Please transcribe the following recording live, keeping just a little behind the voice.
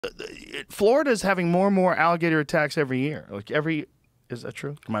Florida's having more and more alligator attacks every year. Is that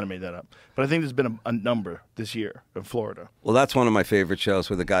true? I might have made that up. But I think there's been a number this year in Florida. Well, that's one of my favorite shows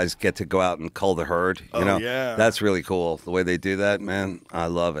where the guys get to go out and cull the herd. You know? Yeah. That's really cool. The way they do that, man, I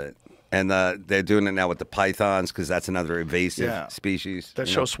love it. And they're doing it now with the pythons because that's another invasive species. That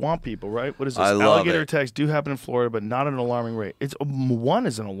show Swamp People, right? What is this? I love Alligator it. attacks do happen in Florida, but not at an alarming rate. It's one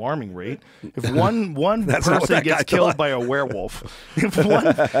is an alarming rate. If one person gets killed by a werewolf,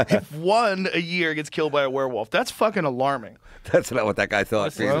 if one a year gets killed by a werewolf, that's fucking alarming. That's not what that guy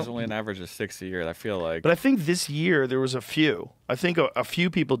thought. There's only an average of 6 a year. I feel like. But I think this year there was a few. I think a few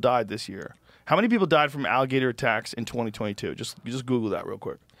people died this year. How many people died from alligator attacks in 2022? Just Google that real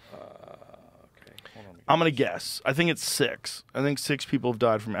quick. I'm going to guess. I think it's 6. I think 6 people have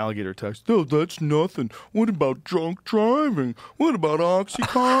died from alligator attacks. No, that's nothing. What about drunk driving? What about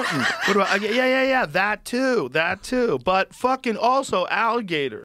OxyContin? What about... Yeah. That too. But fucking also alligator.